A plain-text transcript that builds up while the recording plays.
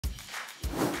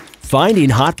Finding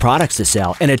hot products to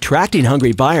sell and attracting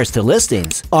hungry buyers to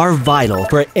listings are vital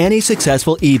for any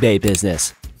successful eBay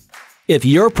business. If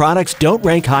your products don't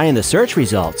rank high in the search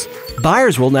results,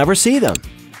 buyers will never see them.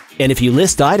 And if you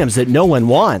list items that no one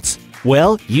wants,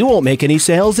 well, you won't make any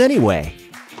sales anyway.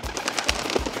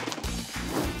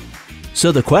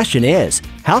 So the question is,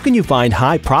 how can you find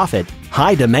high-profit,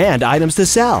 high-demand items to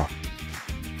sell?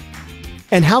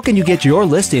 And how can you get your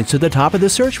listings to the top of the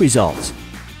search results?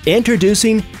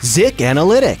 Introducing Zik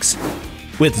Analytics.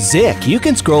 With Zik, you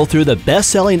can scroll through the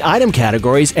best-selling item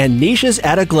categories and niches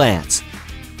at a glance.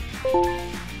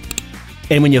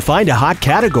 And when you find a hot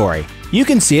category, you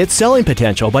can see its selling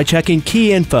potential by checking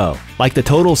key info, like the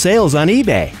total sales on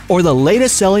eBay or the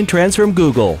latest selling trends from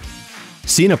Google.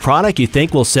 Seen a product you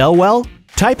think will sell well?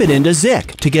 Type it into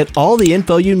Zik to get all the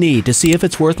info you need to see if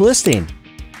it's worth listing.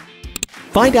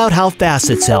 Find out how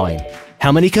fast it's selling,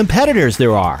 how many competitors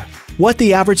there are, what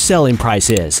the average selling price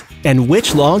is, and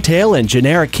which long-tail and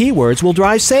generic keywords will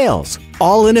drive sales,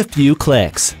 all in a few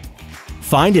clicks.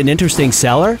 Find an interesting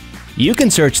seller? You can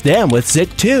search them with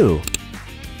Zik too.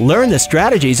 Learn the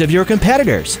strategies of your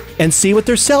competitors and see what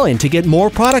they're selling to get more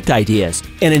product ideas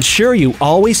and ensure you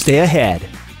always stay ahead.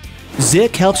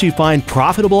 Zik helps you find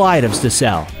profitable items to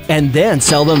sell and then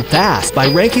sell them fast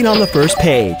by ranking on the first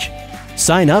page.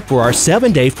 Sign up for our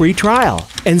 7-day free trial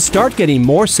and start getting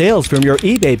more sales from your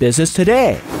eBay business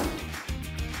today.